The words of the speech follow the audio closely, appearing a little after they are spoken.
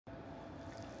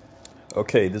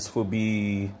Okay, this will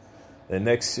be the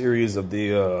next series of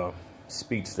the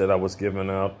speech that I was giving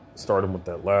out, starting with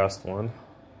that last one.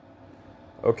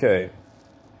 Okay,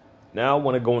 now I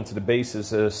want to go into the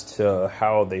basis as to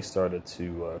how they started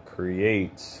to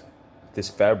create this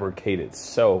fabricated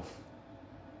self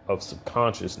of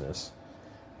subconsciousness.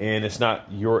 And it's not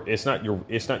your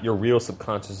real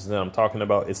subconsciousness that I'm talking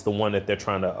about. It's the one that they're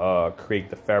trying to create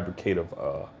the fabricative,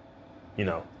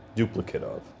 duplicate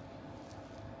of.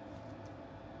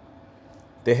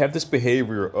 They have this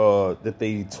behavior that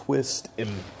they twist and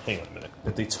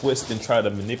that they twist and try to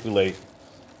manipulate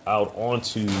out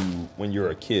onto when you're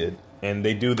a kid, and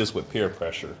they do this with peer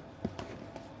pressure.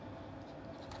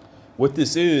 What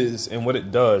this is and what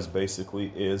it does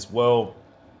basically is, well,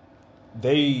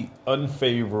 they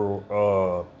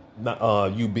unfavor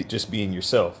just being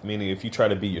yourself. Meaning, if you try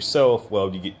to be yourself,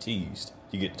 well, you get teased,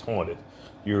 you get taunted,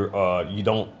 you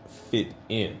don't fit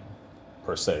in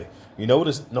per se. You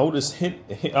notice.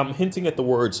 I'm hinting at the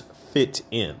words "fit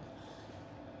in."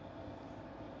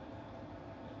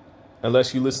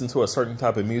 Unless you listen to a certain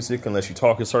type of music, unless you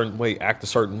talk a certain way, act a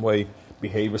certain way,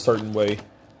 behave a certain way,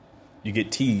 you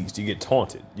get teased, you get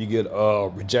taunted, you get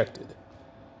rejected.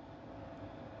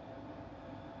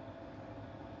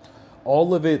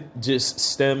 All of it just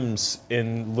stems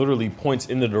and literally points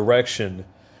in the direction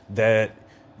that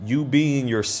you being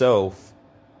yourself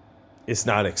is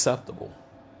not acceptable.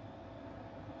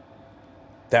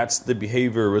 That's the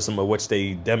behaviorism of which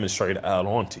they demonstrate out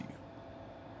onto you.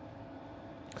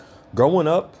 Growing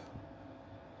up,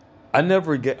 growing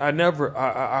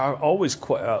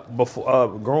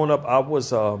up,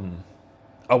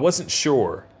 I wasn't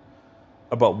sure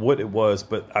about what it was,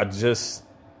 but I just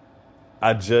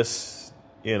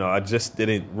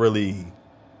didn't really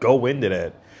go into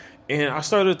that. And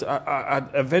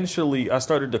eventually I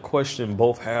started to question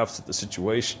both halves of the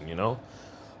situation,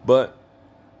 but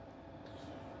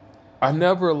I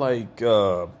never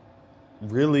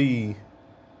really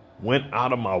went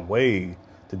out of my way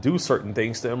to do certain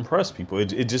things to impress people.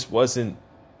 It just wasn't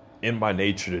in my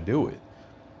nature to do it.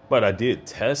 But I did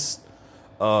test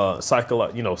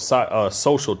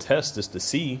social tests just to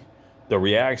see the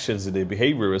reactions of the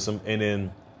behaviorism. And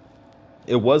then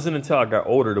it wasn't until I got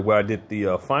older to where I did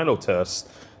the final test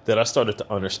that I started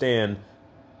to understand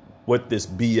what this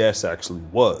BS actually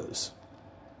was.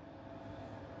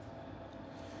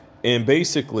 And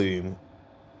basically,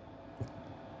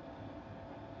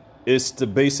 it's to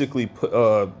basically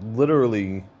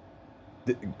literally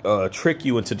trick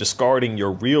you into discarding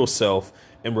your real self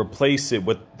and replace it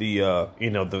with the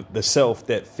self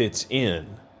that fits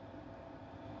in.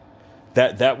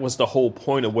 That was the whole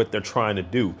point of what they're trying to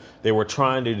do. They were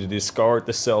trying to discard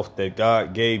the self that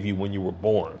God gave you when you were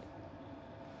born.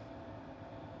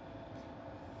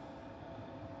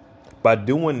 By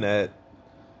doing that,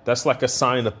 that's like a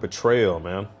sign of betrayal,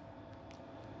 man.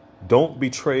 Don't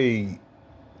betray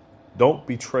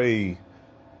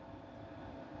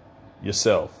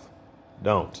yourself.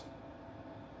 Don't.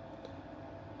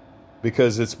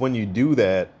 Because it's when you do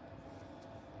that,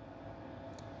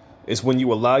 it's when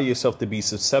you allow yourself to be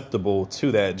susceptible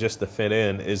to that just to fit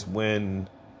in, is when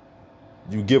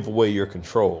you give away your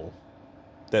control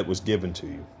that was given to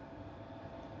you.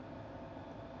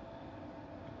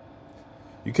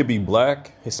 You could be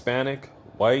black, Hispanic,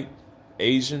 white,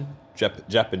 Asian,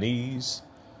 Japanese,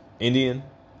 Indian.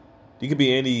 You could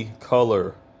be any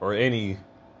color or any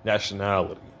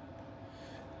nationality.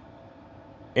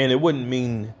 And it wouldn't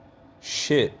mean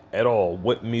shit at all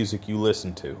what music you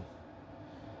listen to.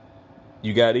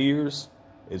 You got ears.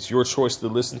 It's your choice to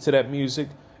listen to that music.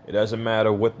 It doesn't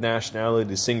matter what nationality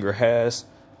the singer has.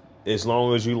 As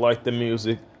long as you like the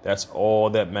music, that's all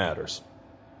that matters.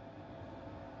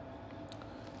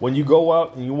 When you go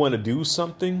out and you want to do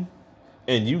something,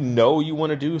 and you want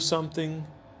to do something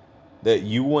that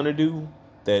you want to do,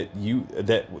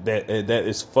 that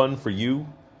is fun for you,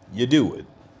 you do it.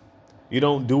 You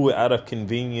don't do it out of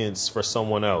convenience for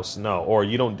someone else, no. Or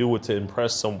you don't do it to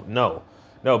impress someone, no.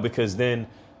 No, because then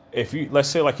let's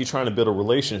say like you're trying to build a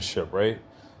relationship, right?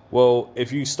 Well,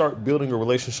 if you start building a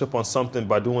relationship on something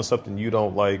by doing something you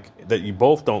don't like, that you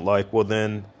both don't like, well,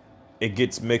 then it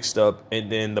gets mixed up,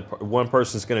 and then one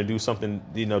person's going to do something,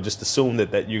 just assume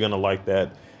that you're going to like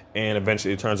that. And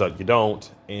eventually it turns out you don't.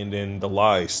 And then the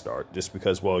lies start just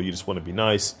because, well, you just want to be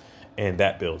nice, and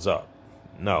that builds up.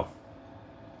 No.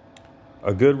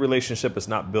 A good relationship is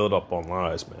not built up on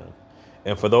lies, man.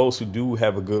 And for those who do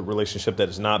have a good relationship that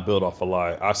is not built off a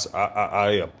lie,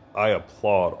 I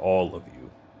applaud all of you.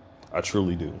 I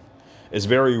truly do. It's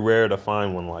very rare to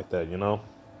find one like that,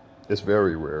 It's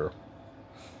very rare.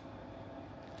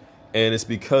 And it's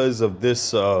because of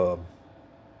this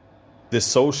this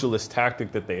socialist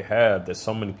tactic that they have, that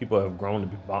so many people have grown to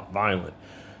be violent.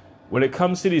 When it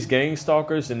comes to these gang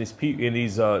stalkers and these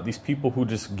people who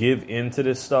just give into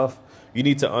this stuff, you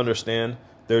need to understand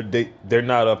they're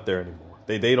not up there anymore.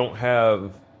 They don't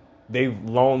have. They've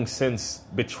long since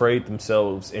betrayed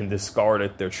themselves and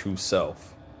discarded their true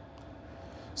self.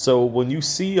 So when you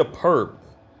see a perp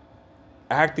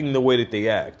acting the way that they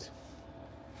act,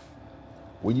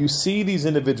 when you see these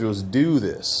individuals do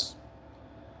this,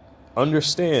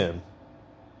 understand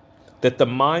that the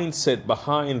mindset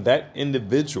behind that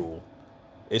individual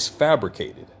is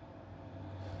fabricated.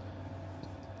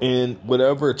 And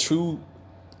whatever true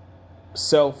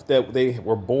self that they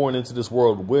were born into this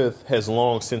world with has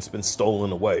long since been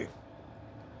stolen away.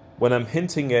 What I'm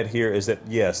hinting at here is that,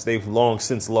 yes, they've long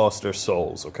since lost their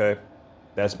souls, okay?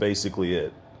 That's basically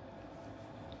it.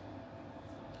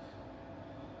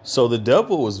 So the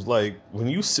devil is like, when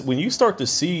you start to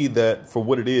see that for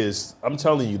what it is, I'm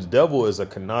telling you, the devil is a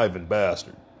conniving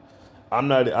bastard. I'm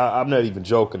not even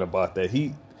joking about that.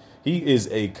 He is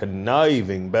a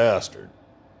conniving bastard.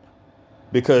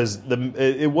 Because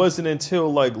it wasn't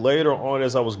until like later on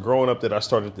as I was growing up that I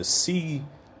started to see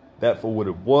that for what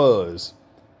it was.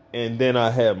 And then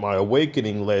I had my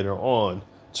awakening later on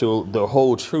to the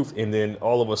whole truth. And then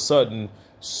all of a sudden,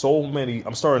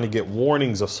 I'm starting to get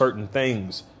warnings of certain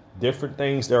things, different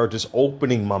things that are just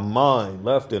opening my mind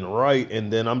left and right.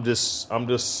 And then I'm just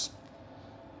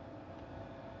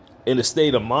in a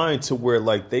state of mind to where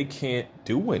like they can't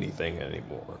do anything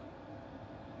anymore.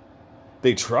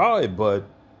 They try, but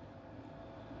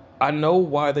I know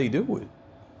why they do it.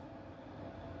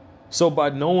 So by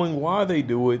knowing why they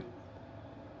do it,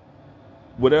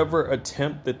 whatever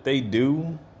attempt that they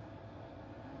do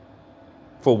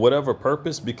for whatever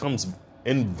purpose becomes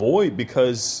in void,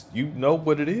 because you know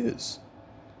what it is.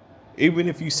 Even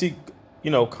if you seek,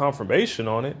 confirmation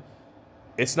on it,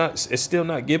 it's still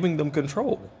not giving them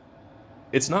control.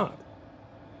 It's not.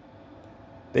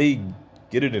 They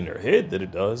get it in their head that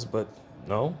it does, but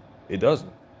no, it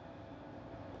doesn't.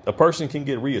 A person can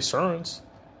get reassurance,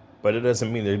 but it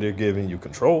doesn't mean that they're giving you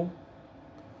control.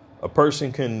 A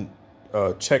person can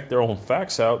check their own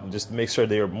facts out and just make sure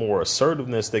they are more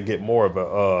assertiveness. They get more of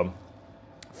a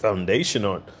foundation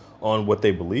on what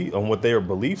they believe, on what their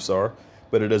beliefs are,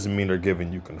 but it doesn't mean they're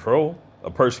giving you control. A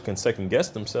person can second guess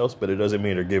themselves, but it doesn't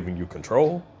mean they're giving you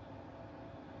control.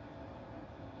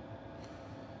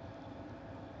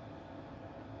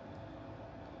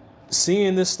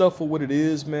 Seeing this stuff for what it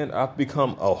is, man, I've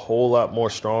become a whole lot more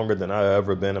stronger than I've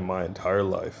ever been in my entire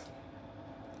life.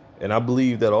 And I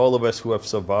believe that all of us who have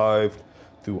survived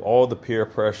through all the peer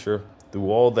pressure, through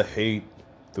all the hate,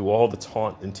 through all the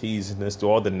taunt and teasiness, through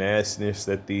all the nastiness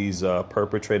that these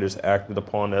perpetrators acted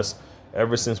upon us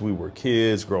ever since we were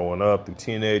kids, growing up, through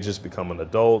teenagers, becoming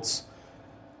adults,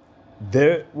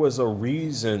 there was a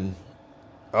reason.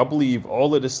 I believe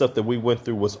all of this stuff that we went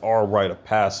through was our rite of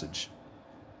passage.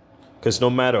 Because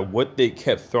no matter what they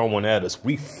kept throwing at us,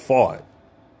 we fought.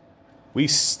 We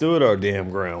stood our damn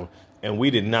ground, and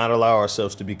we did not allow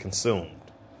ourselves to be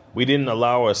consumed. We didn't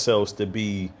allow ourselves to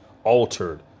be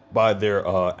altered by their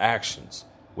actions.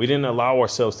 We didn't allow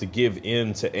ourselves to give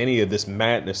in to any of this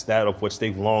madness, that of which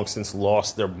they've long since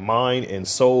lost their mind and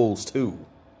souls to.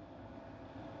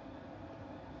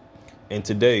 And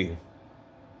today,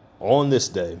 on this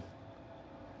day,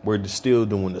 we're still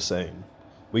doing the same.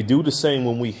 We do the same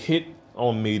when we hit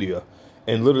on media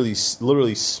and literally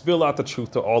spill out the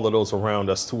truth to all of those around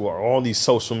us, to all these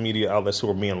social media outlets who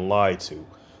are being lied to.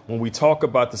 When we talk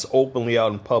about this openly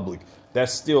out in public,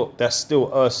 that's still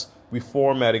us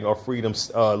reformatting our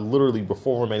freedoms, literally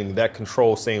reformatting that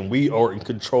control, saying we are in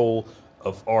control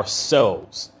of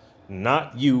ourselves,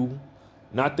 not you,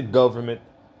 not the government,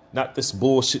 not this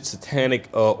bullshit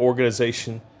satanic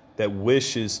organization that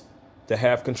wishes to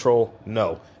have control.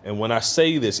 No. And when I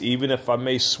say this, even if I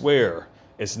may swear,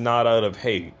 it's not out of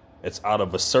hate. It's out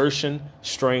of assertion,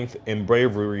 strength, and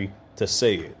bravery to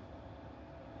say it.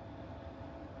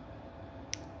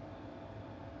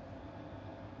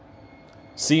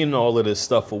 Seeing all of this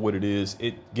stuff for what it is,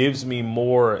 it gives me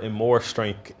more and more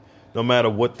strength, no matter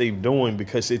what they're doing,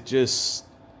 because it's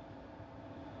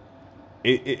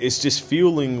just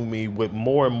fueling me with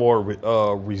more and more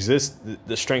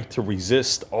the strength to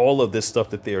resist all of this stuff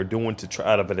that they are doing, to try,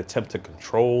 out of an attempt to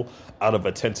control, out of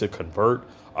an attempt to convert,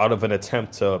 out of an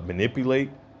attempt to manipulate.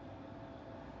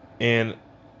 And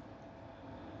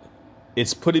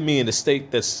it's putting me in a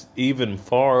state that's even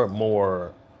far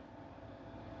more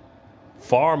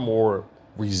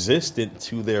resistant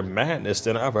to their madness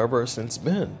than I've ever since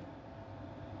been.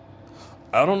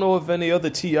 I don't know if any other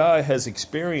TI has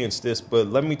experienced this, but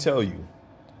let me tell you,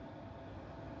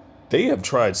 They have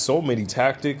tried so many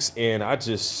tactics, and I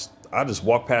just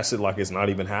walk past it like it's not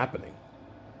even happening.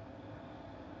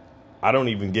 I don't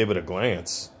even give it a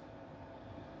glance.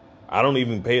 I don't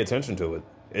even pay attention to it.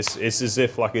 It's as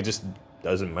if like it just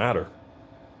doesn't matter.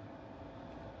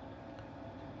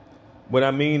 What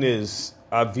I mean is,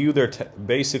 I view their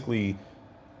basically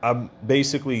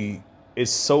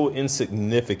it's so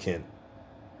insignificant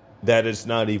that it's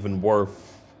not even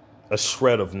worth a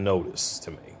shred of notice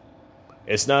to me.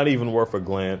 It's not even worth a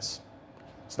glance.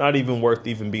 It's not even worth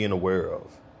even being aware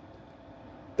of.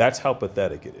 That's how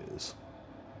pathetic it is.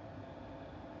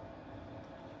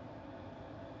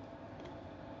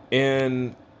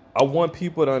 And I want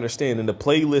people to understand, in the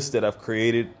playlist that I've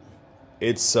created,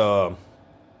 it's a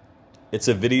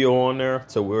video on there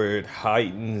to where it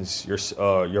heightens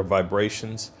your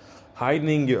vibrations.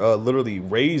 Heightening your literally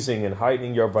raising and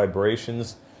heightening your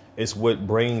vibrations is what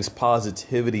brings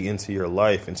positivity into your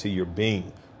life, into your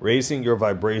being. Raising your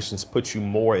vibrations puts you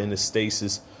more in the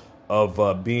stasis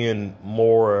of being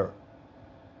more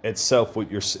at self with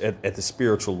your at the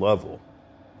spiritual level.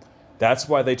 That's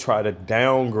why they try to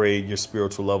downgrade your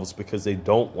spiritual levels, because they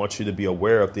don't want you to be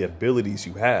aware of the abilities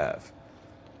you have.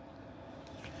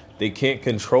 They can't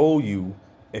control you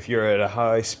if you're at a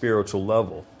high spiritual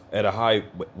level, at a high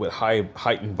with high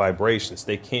heightened vibrations.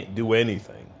 They can't do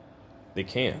anything. They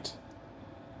can't.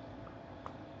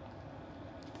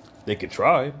 They could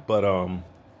try, but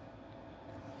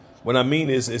what I mean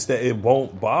is that it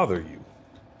won't bother you.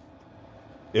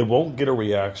 It won't get a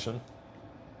reaction.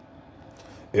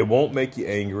 It won't make you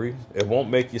angry. It won't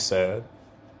make you sad.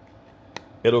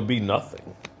 It'll be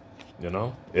nothing. You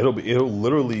know, it'll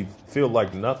literally feel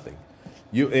like nothing.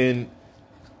 You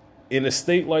in a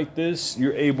state like this,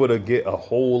 you're able to get a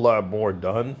whole lot more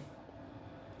done.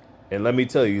 And let me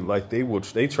tell you, like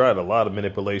they tried a lot of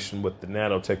manipulation with the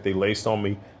nanotech they laced on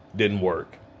me. Didn't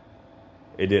work.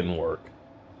 It didn't work.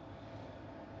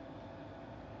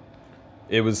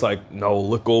 It was like, no,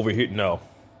 look over here. No.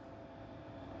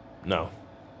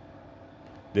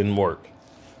 Didn't work.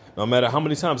 No matter how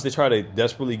many times they try to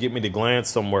desperately get me to glance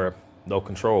somewhere, no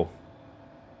control.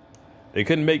 They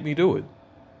couldn't make me do it.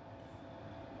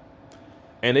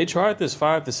 And they tried this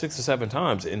 5 to 6 or 7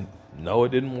 times, and no, it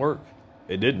didn't work.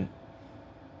 It didn't.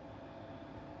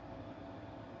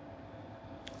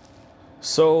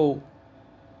 So,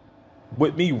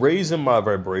 with me raising my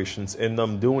vibrations and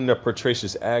them doing their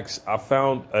portracious acts, I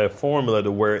found a formula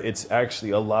to where it's actually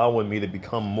allowing me to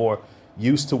become more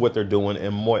used to what they're doing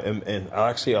and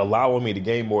actually allowing me to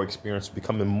gain more experience,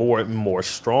 becoming more and more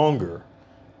stronger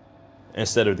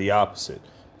instead of the opposite.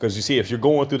 Because you see, if you're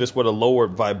going through this with a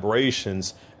lowered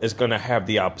vibrations, it's going to have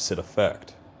the opposite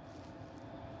effect.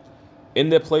 In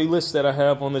the playlist that I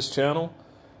have on this channel,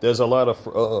 there's a lot of,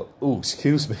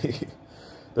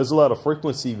 there's a lot of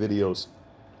frequency videos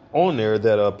on there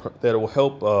that will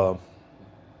help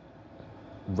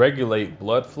regulate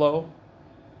blood flow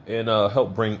and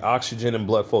help bring oxygen and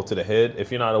blood flow to the head.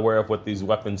 If you're not aware of what these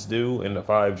weapons do in the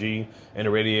 5G and the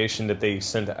radiation that they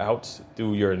send out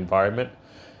through your environment,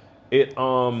 it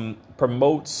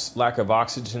promotes lack of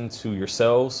oxygen to your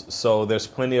cells. So there's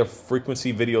plenty of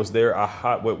frequency videos there.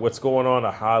 What's going on,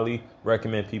 I highly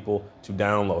recommend people to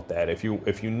download that. If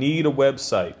you need a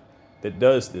website that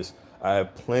does this, I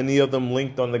have plenty of them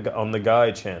linked on the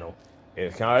guide channel. The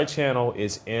guide channel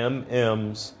is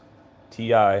MM's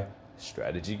TI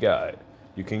Strategy Guide.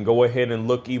 You can go ahead and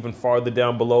look even farther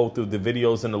down below through the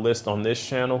videos in the list on this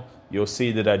channel. You'll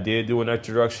see that I did do an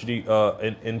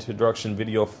introduction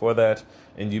video for that,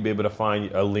 and you'll be able to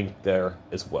find a link there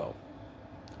as well.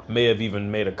 I may have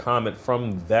even made a comment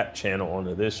from that channel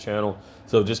onto this channel,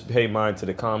 so just pay mind to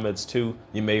the comments too.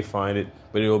 You may find it,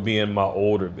 but it'll be in my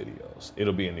older videos.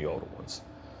 It'll be in the older ones.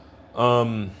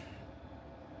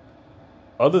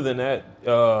 Other than that,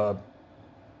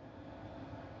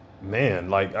 man,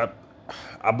 like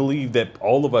I believe that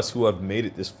all of us who have made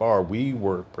it this far, we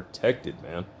were protected,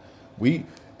 man. We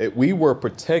were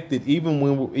protected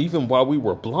even while we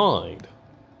were blind.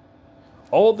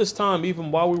 All this time,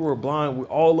 even while we were blind,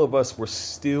 all of us were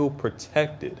still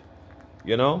protected.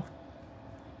 You know,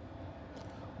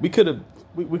 we could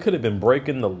have been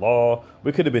breaking the law.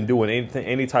 We could have been doing anything,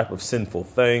 any type of sinful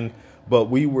thing, but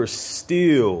we were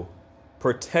still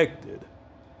protected,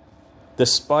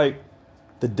 despite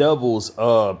the devil's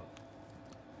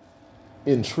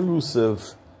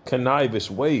intrusive,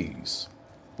 connivious ways.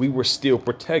 We were still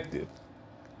protected.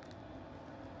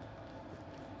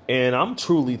 And I'm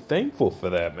truly thankful for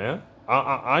that, man.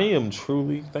 I am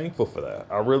truly thankful for that.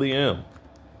 I really am.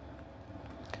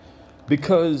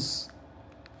 Because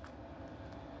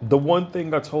the one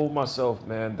thing I told myself,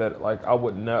 man, that like I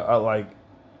would never,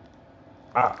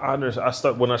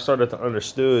 When I started to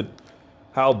understood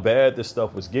how bad this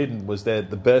stuff was getting, was that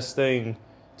the best thing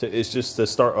to is just to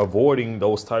start avoiding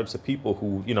those types of people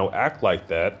who, you know, act like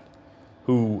that,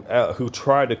 who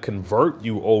try to convert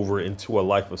you over into a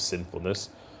life of sinfulness,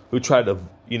 who try to,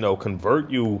 you know, convert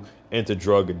you into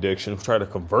drug addiction, who try to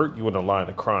convert you in a line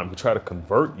of crime, who try to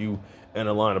convert you in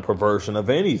a line of perversion of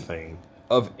anything,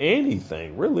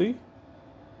 really.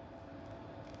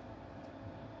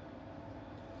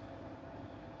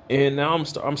 And now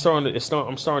I'm starting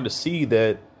to see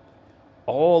that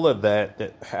all of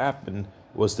that happened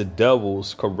was the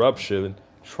devil's corruption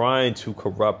trying to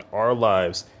corrupt our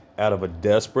lives out of a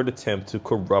desperate attempt to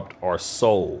corrupt our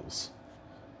souls.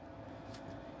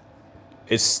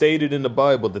 It's stated in the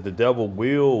Bible that the devil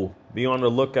will be on the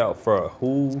lookout for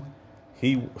who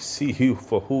he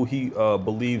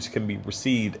believes can be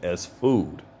received as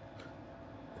food.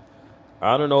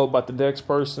 I don't know about the next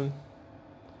person,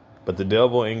 but the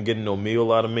devil ain't getting no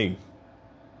meal out of me.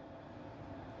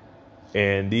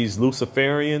 And these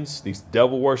Luciferians, these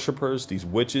devil worshippers, these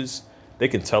witches, they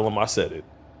can tell them I said it.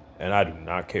 And I do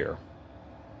not care.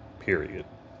 Period.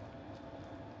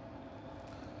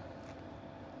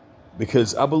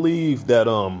 Because I believe that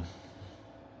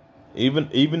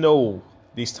even though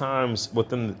these times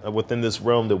within this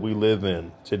realm that we live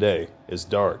in today is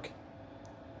dark,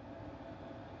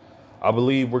 I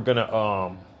believe we're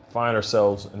gonna find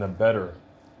ourselves in a better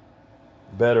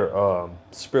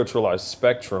spiritualized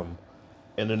spectrum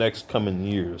in the next coming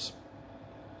years.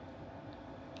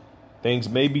 Things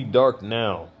may be dark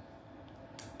now,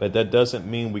 but that doesn't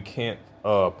mean we can't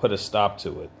put a stop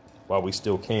to it while we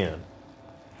still can.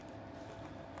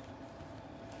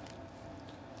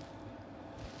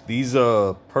 These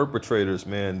perpetrators,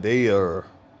 man, they're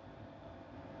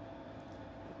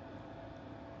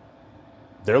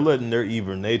letting their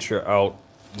evil nature out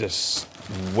just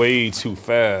way too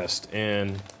fast.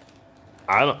 And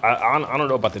I don't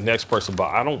know about the next person, but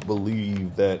I don't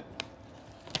believe that.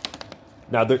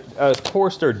 Now, of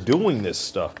course, they're doing this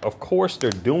stuff. Of course,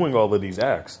 they're doing all of these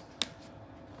acts.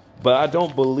 But I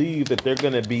don't believe that they're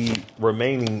going to be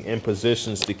remaining in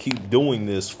positions to keep doing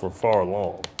this for far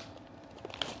long.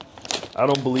 I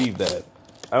don't believe that.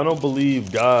 I don't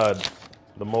believe God,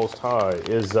 the Most High,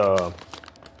 is going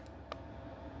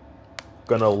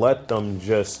to let them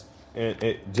just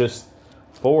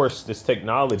force this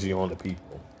technology on the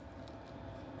people.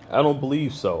 I don't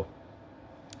believe so.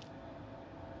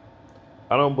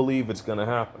 I don't believe it's going to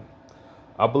happen.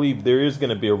 I believe there is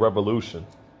going to be a revolution.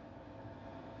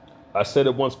 I said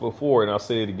it once before, and I'll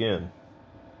say it again.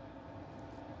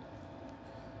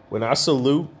 When I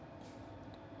salute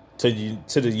to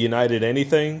the United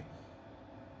Anything,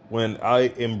 when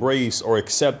I embrace or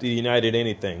accept the United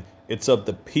Anything, it's of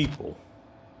the people,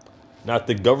 not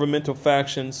the governmental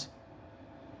factions,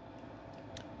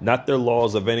 not their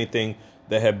laws of anything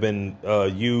that have been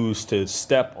used to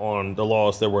step on the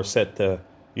laws that were set to,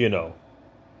 you know,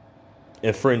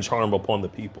 infringe harm upon the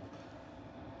people.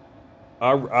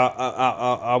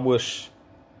 I wish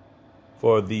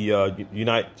for the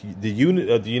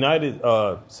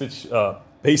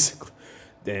basically,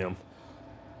 damn.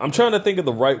 I'm trying to think of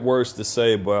the right words to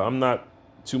say, but I'm not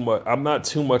too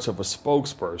much of a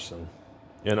spokesperson,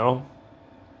 you know.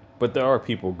 But there are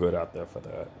people good out there for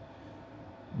that.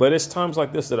 But it's times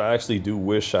like this that I actually do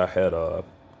wish I had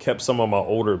kept some of my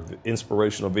older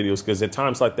inspirational videos, because at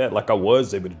times like that, like I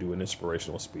was able to do an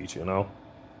inspirational speech, you know.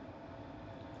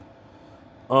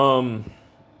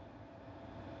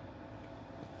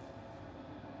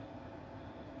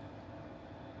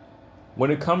 When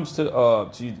it comes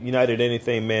to United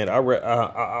Anything, man, I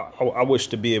wish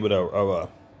to be able to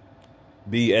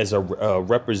be as a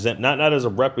not as a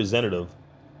representative,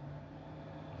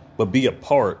 but be a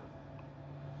part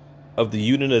of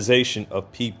the unionization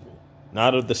of people,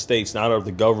 not of the states, not of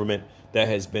the government that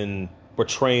has been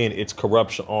portraying its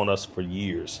corruption on us for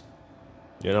years,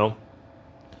 you know.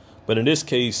 But in this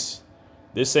case,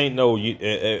 this ain't no.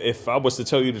 If I was to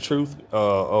tell you the truth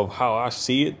of how I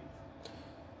see it,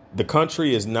 the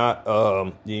country is not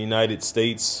the United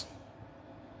States.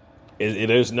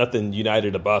 There's nothing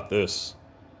united about this.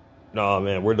 No,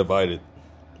 man, we're divided.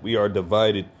 We are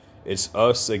divided. It's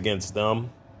us against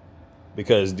them,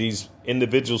 because these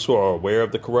individuals who are aware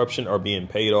of the corruption are being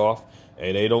paid off,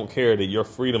 and they don't care that your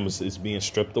freedom is being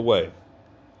stripped away.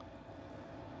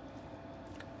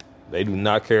 They do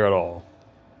not care at all.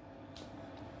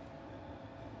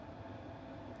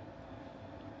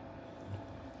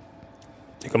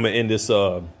 I think I'm going to end this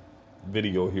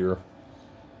video here.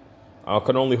 I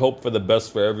can only hope for the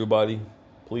best for everybody.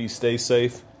 Please stay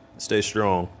safe, stay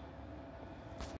strong.